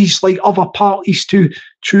policies like other parties to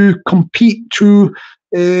compete, to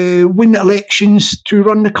win elections, to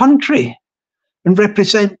run the country and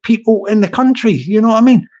represent people in the country. You know what I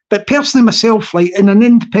mean? But personally myself, like in an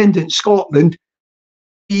independent Scotland,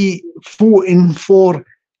 voting for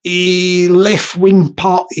a left-wing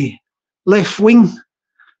party. Left-wing,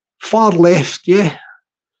 far left, yeah.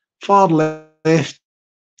 Far left,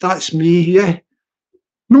 that's me, yeah.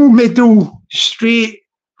 No middle, straight,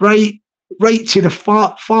 right to the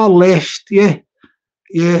far left, yeah.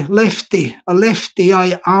 Yeah, lefty, a lefty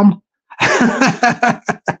I am.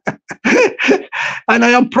 And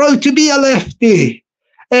I am proud to be a lefty.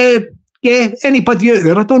 Yeah, anybody out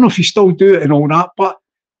there, I don't know if you still do it and all that, but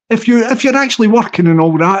if you're actually working and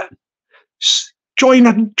all that, join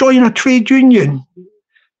a trade union.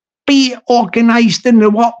 Be organised in the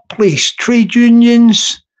workplace. Trade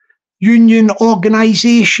unions, union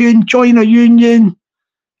organisation, join a union.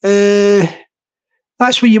 That's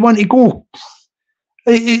where you want to go.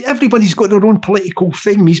 Everybody's got their own political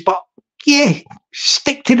thingies, but yeah,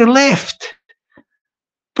 stick to the left.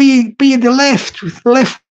 Be the left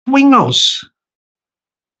wingers.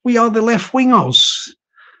 We are the left wingers.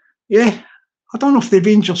 Yeah, I don't know if the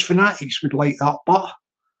Rangers fanatics would like that, but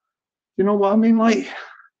you know what I mean? Like,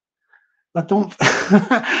 I don't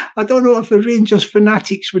know if the Rangers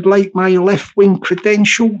fanatics would like my left-wing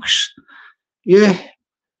credentials. Yeah,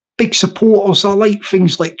 big supporters. I like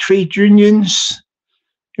things like trade unions,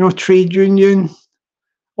 you know, trade union,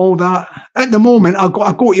 all that. At the moment, I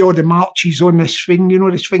go to all the marches on this thing, you know,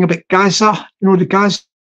 this thing about Gaza, you know, the Gaza.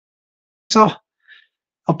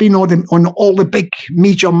 I've been on all the big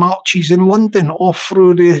major marches in London, all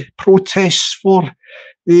through the protests for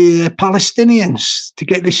the Palestinians to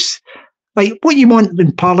get this. Like, what you want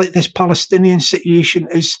in this Palestinian situation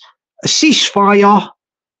is a ceasefire,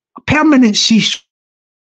 a permanent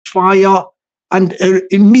ceasefire, and an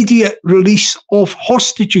immediate release of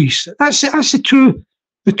hostages. That's the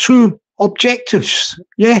two objectives.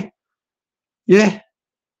 Yeah, yeah.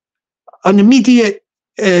 An immediate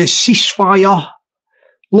ceasefire,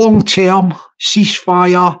 long-term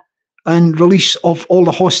ceasefire, and release of all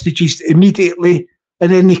the hostages immediately, and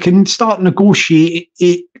then they can start negotiating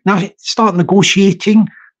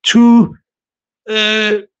to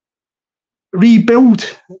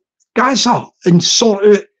rebuild Gaza and sort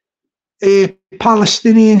out a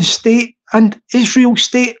Palestinian state and Israel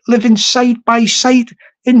state living side by side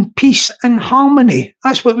in peace and harmony.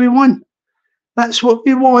 That's what we want. That's what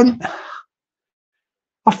we want.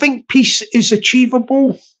 I think peace is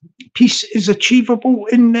achievable. Peace is achievable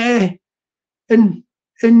in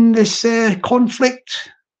this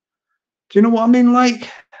conflict. Do you know what I mean? Like,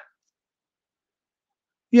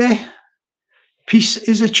 yeah, peace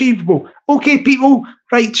is achievable. Okay, people,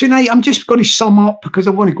 right, tonight I'm just going to sum up because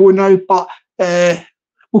I want to go now, but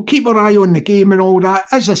we'll keep our eye on the game and all that.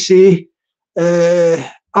 As I say,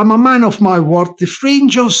 I'm a man of my word. If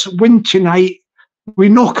Rangers win tonight, we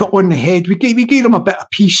knock it on the head. We give them a bit of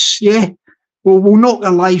peace, yeah? We'll knock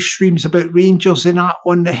the live streams about Rangers and that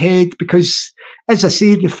on the head because, as I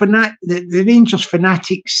say, the Rangers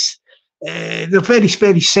fanatics, they're very,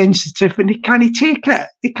 very sensitive and they can't take it.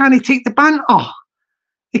 They can't take the banter.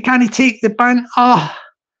 They can't take the banter,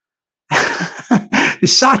 the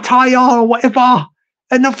satire or whatever.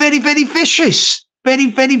 And they're very, very vicious.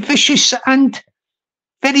 Very, very vicious and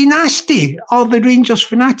very nasty are the Rangers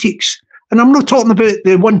fanatics. And I'm not talking about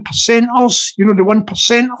the 1%ers, you know, the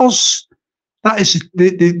 1%ers. That is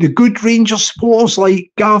the good Rangers supporters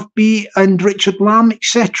like Gav B and Richard Lamb,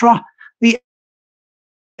 etc. They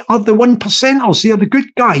are the 1%ers. They are the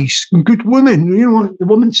good guys and good women, you know, the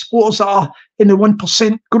women supporters that are in the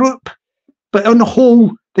 1% group. But on the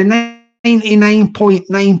whole, the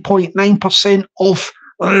 99.9% of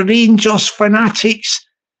Rangers fanatics,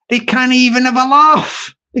 they can't even have a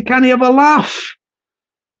laugh. They can't have a laugh.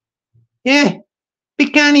 Yeah, we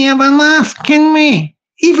can't have a laugh, can we?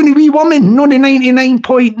 Even a wee woman, not the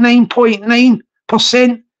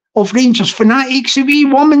 99.9% of Rangers fanatics, a wee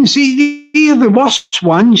woman, they're the worst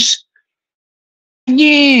ones.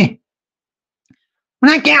 Yeah.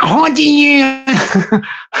 When I get hold of you,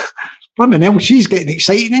 blimmin' hell, she's getting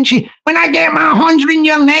excited, isn't she? When I get my hands in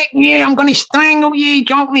your neck, yeah, I'm going to strangle you,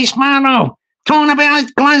 Johnny Sparrow. Talking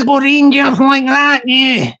about Glasgow Rangers like that,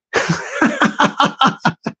 yeah.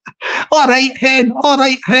 All right, hen,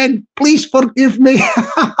 please forgive me.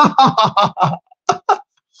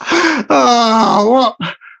 Oh, what?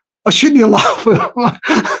 I shouldn't laugh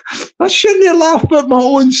at my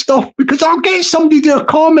own stuff, because I'll get somebody to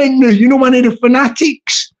comment now, you know, one of the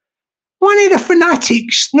fanatics, not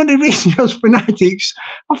the Rangers fanatics.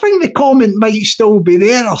 I think the comment might still be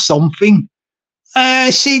there or something.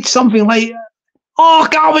 Said something like, oh,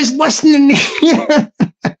 I was listening to you.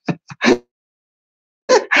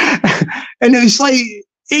 And it was like,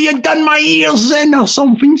 you done my ears in or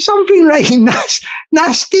something right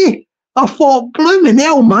nasty. I thought, blooming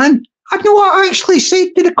hell, man. I know what I actually said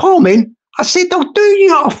to the comment. I said, I'll do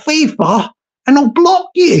you a favour and I'll block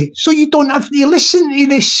you so you don't have to listen to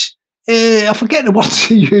this. I forget the words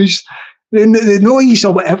he used, the noise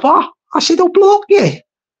or whatever. I said, I'll block you.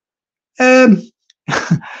 I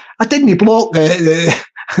didn't block it.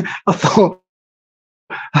 I thought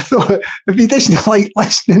if he doesn't like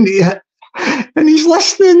listening to it, and he's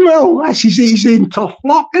listening, well, that's his own tough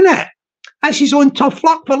luck, isn't it? That's his own tough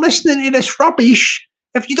luck for listening to this rubbish.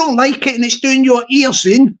 If you don't like it and it's doing your ears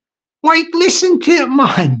in, like, listen to it,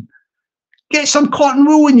 man. Get some cotton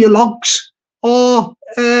wool in your lugs, or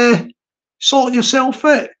sort yourself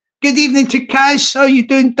out. Good evening to Kaz. How you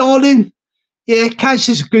doing, darling? Yeah, Kaz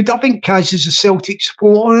is good. I think Kaz is a Celtic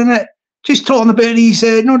supporter, isn't it? Just talking about these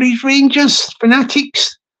Rangers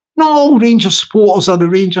fanatics. Not all Rangers supporters are the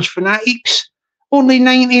Rangers fanatics. Only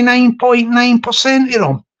 99.9% of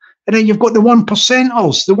them. And then you've got the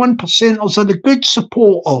 1%ers. The 1%ers are the good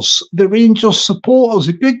supporters, the Rangers supporters,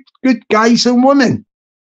 the good guys and women.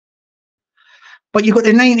 But you've got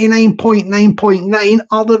the 99.9.9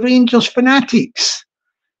 are the Rangers fanatics.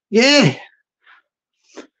 Yeah.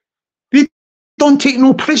 We don't take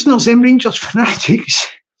no prisoners, them Rangers fanatics.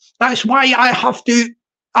 That's why I have to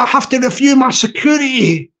review my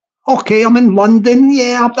security. Okay, I'm in London.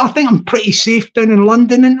 Yeah, I think I'm pretty safe down in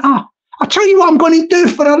London. And I'll tell you what I'm going to do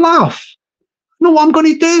for a laugh. You know what I'm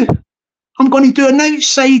going to do? I'm going to do an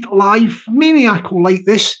outside live maniacal like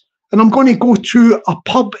this. And I'm going to go to a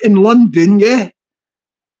pub in London, yeah?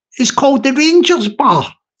 It's called the Rangers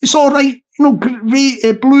Bar. It's all right, you know,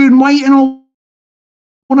 blue and white and all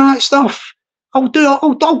that stuff. I'll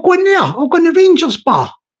go in there. I'll go in the Rangers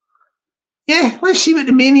Bar. Yeah, let's see what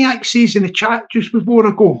the maniac says in the chat just before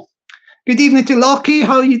I go. Good evening to Lucky.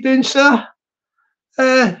 How are you doing, sir?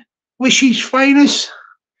 Wishes finest.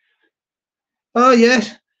 Oh,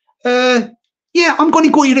 yes. Yeah, I'm going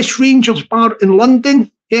to go to this Rangers Bar in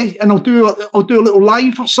London. Yeah, and I'll do a little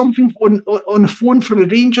live or something on the phone for the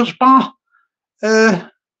Rangers Bar. I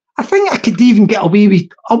think I could even get away with.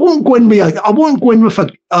 I won't go in with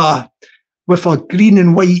a green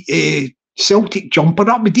and white Celtic jumper.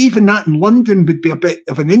 Even that in London would be a bit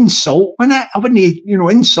of an insult, wouldn't it? I wouldn't,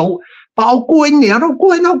 insult. But I'll go in there. I'll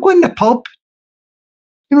go in the pub.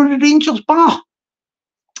 You know, the Rangers Bar,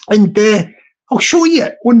 and I'll show you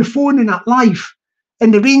it on the phone and that live.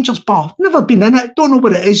 In the Rangers Bar. Never been in it, don't know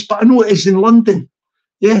what it is, but I know it is in London.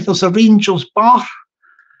 Yeah, there's a Rangers Bar.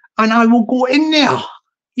 And I will go in there.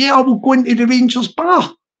 Yeah, I will go into the Rangers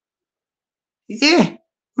Bar. Yeah.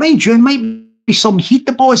 Mind you, there might be some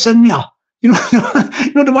heater boys in there. You know,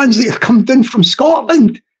 the ones that have come down from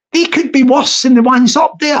Scotland. They could be worse than the ones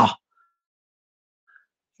up there.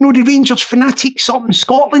 You know, the Rangers fanatics up in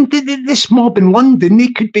Scotland, this mob in London, they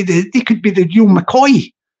could be the real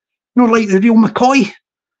McCoy. You know, like the real McCoy.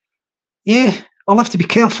 Yeah, I'll have to be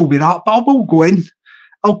careful with that, but I will go in.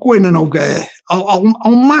 I'll go in and I'll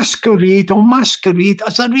masquerade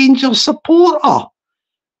as a Rangers supporter.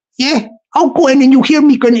 Yeah, I'll go in and you'll hear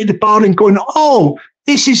me going to the bar and going, oh,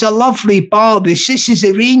 this is a lovely bar. This is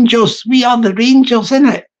the Rangers. We are the Rangers,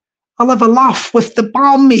 innit? I'll have a laugh with the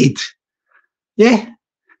barmaid. Yeah.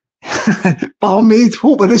 Barmaid.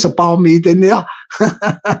 Hope there is a barmaid in there.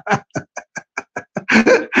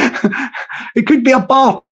 It could be a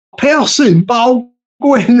bar person, but I'll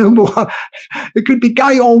go in and it could be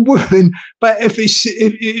guy or woman. But if it's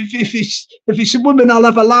a woman, I'll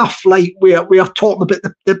have a laugh like we are talking about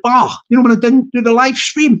the bar. You know, when I didn't do the live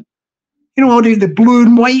stream. You know, all the blue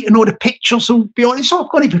and white and all the pictures will be on. It's all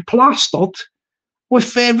going to be plastered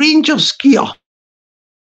with Rangers gear.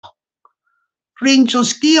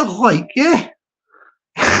 Rangers gear, like, yeah.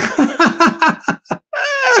 I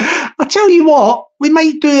tell you what, we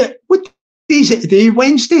might do it. What day is it today?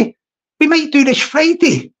 Wednesday? We might do this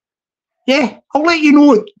Friday. Yeah, I'll let you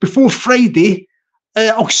know before Friday.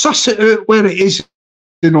 I'll suss it out where it is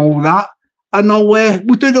and all that. And we'll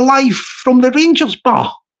do the live from the Rangers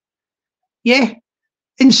bar. Yeah,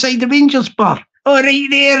 inside the Rangers bar. All right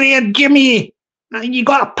there, Jimmy. You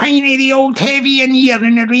got a pint of the old heavy in here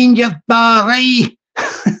in the Rangers bar, right?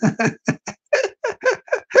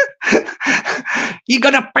 You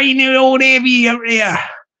got a pint of the old heavy out there.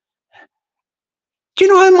 Do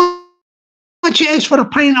you know how much it is for a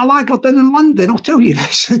pint of lager down in London? I'll tell you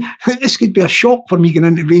this. This could be a shock for me getting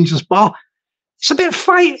into Rangers bar. It's about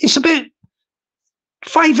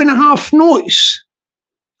 5.5 notes.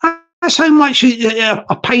 That's how much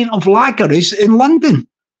a pint of lager is in London.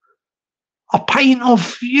 A pint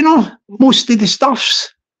of, you know, most of the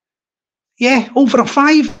stuffs. Yeah, over a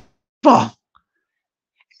 £5.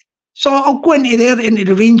 So I'll go into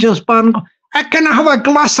the Rangers bar and go, can I have a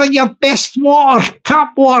glass of your best water,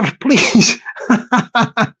 tap water, please?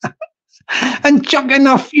 And chuck in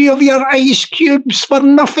a few of your ice cubes for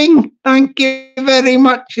nothing. Thank you very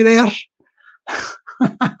much there.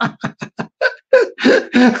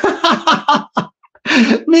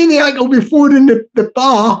 Maniac will be phoning the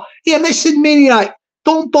bar. Yeah, listen, Maniac,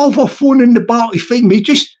 don't bother phoning the bar to find me.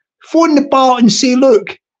 Just phone the bar and say,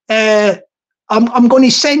 look, I'm going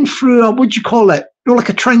to send through a, what do you call it? You know, like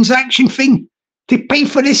a transaction thing to pay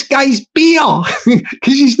for this guy's beer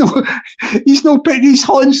because he's not putting his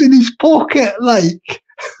hands in his pocket, like.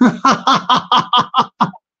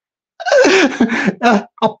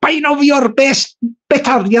 A pint of your best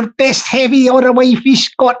bitter, your best heavy or a wifey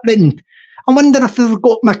Scotland. I wonder if they've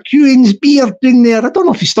got McEwen's beer down there. I don't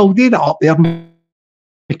know if you still do that up there.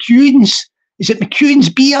 McEwen's. Is it McEwen's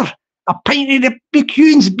beer? A pint of the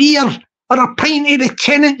McEwen's beer or a pint of the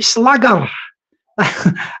Tenant's lager?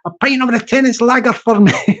 A pint of the Tenant's lager for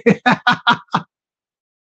me.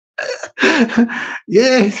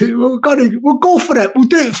 Yeah, we'll go for it. We'll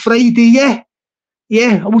do it Friday, yeah?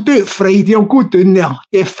 Yeah, we'll do it Friday. I'll go down there.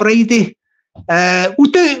 Yeah, Friday.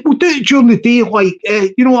 We'll do it during the day, like,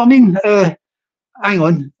 you know what I mean? Hang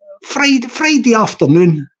on. Friday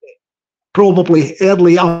afternoon, probably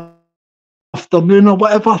early afternoon or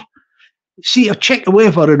whatever. See, I'll check the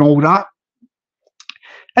weather and all that.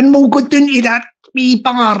 And we'll go down to that wee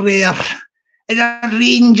bar there, the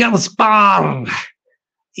Rangers bar.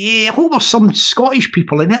 Yeah, I hope there's some Scottish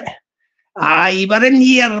people in it. Aye,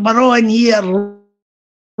 we're all in here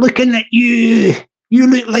looking at you. You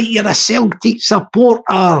look like you're a Celtic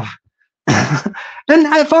supporter. And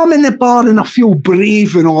if I'm in the bar and I feel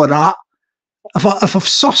brave and all that, if I've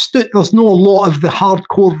sussed it, there's not a lot of the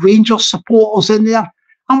hardcore Rangers supporters in there,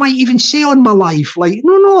 I might even say on my live, like,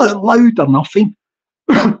 no, not loud or nothing.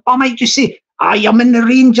 I might just say, I am in the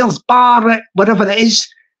Rangers bar, whatever it is,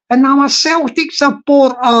 and I'm a Celtic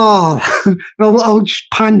supporter. I'll just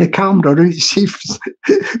pan the camera and see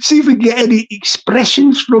if we get any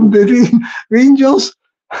expressions from the Rangers.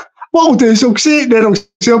 What I'll do is I'll say it then, I'll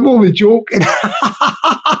say I'm only joking.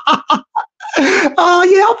 Oh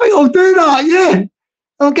yeah, I think I'll do that, yeah.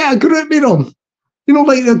 I'll get a group with them. You know,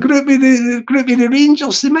 like the group with the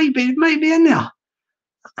Rangers, they might be in there.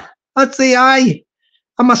 I'd say, aye,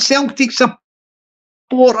 I'm a Celtic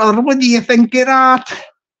supporter. What do you think of that?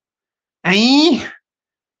 Aye?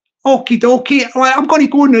 Okie dokie. Right, I'm going to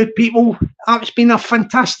go now, people. It's been a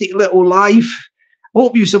fantastic little live.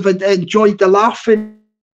 Hope you have enjoyed the laugh. And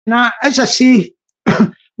that, as I say,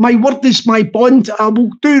 my word is my bond. I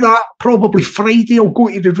will do that probably Friday. I'll go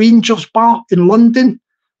to the Rangers bar in London.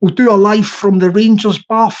 We'll do a live from the Rangers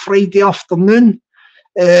bar Friday afternoon.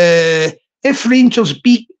 If Rangers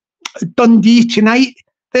beat Dundee tonight,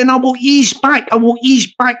 then I will ease back. I will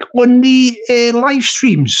ease back on the live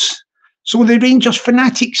streams so the Rangers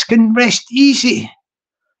fanatics can rest easy.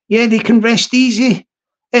 Yeah, they can rest easy.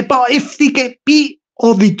 But if they get beat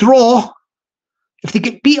or they draw,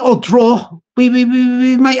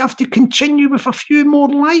 we might have to continue with a few more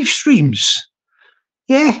live streams.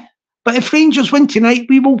 Yeah, but if Rangers win tonight,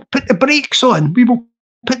 we will put the brakes on.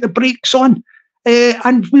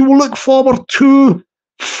 And we will look forward to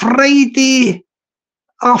Friday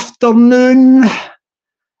afternoon.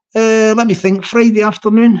 Let me think. Friday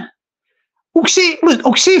afternoon.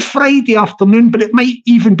 I'll say Friday afternoon, but it might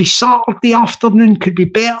even be Saturday afternoon. Could be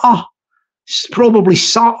better. It's probably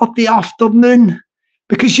Saturday afternoon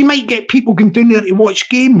because you might get people going down there to watch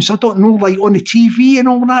games, I don't know, like on the TV and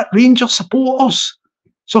all that, Rangers supporters,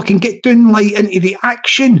 so I can get down like into the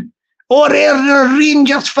action. Or they're the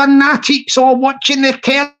Rangers fanatics all watching the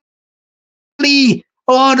telly.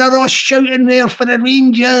 Oh, they're all shouting there for the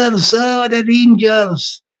Rangers. Oh, the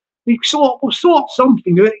Rangers. We'll sort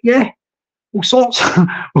something out, yeah. We'll sort something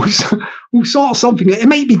out. It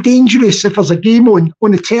might be dangerous if there's a game on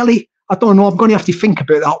the telly. I don't know. I'm going to have to think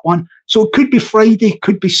about that one. So it could be Friday,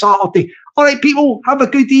 could be Saturday. All right, people, have a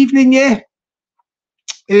good evening, yeah.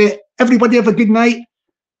 Everybody have a good night.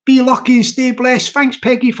 Be lucky and stay blessed. Thanks,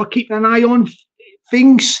 Peggy, for keeping an eye on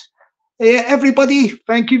things. Everybody,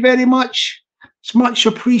 thank you very much. It's much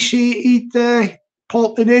appreciated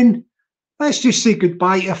popping in. Let's just say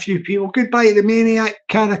goodbye to a few people. Goodbye to the Maniac,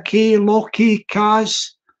 Cara K, Lockie, Kaz.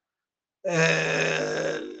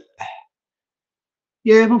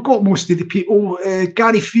 Yeah, we've got most of the people.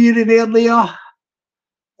 Gary Fury earlier.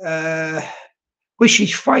 Wish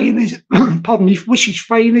his finest, pardon me, wish his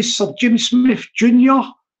finest, Sir Jim Smith Jr.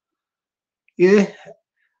 Yeah.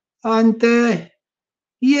 And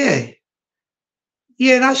yeah,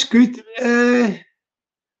 that's good.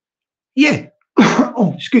 Yeah.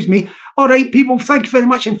 Oh, excuse me. All right, people, thank you very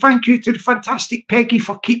much. And thank you to the fantastic Peggy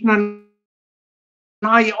for keeping an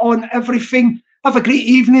eye on everything. Have a great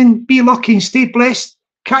evening. Be lucky and stay blessed.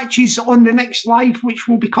 Catch you on the next live, which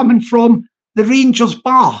will be coming from the Rangers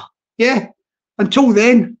bar. Yeah. Until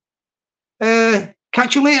then,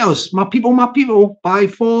 catch you later. My people. Bye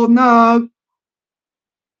for now.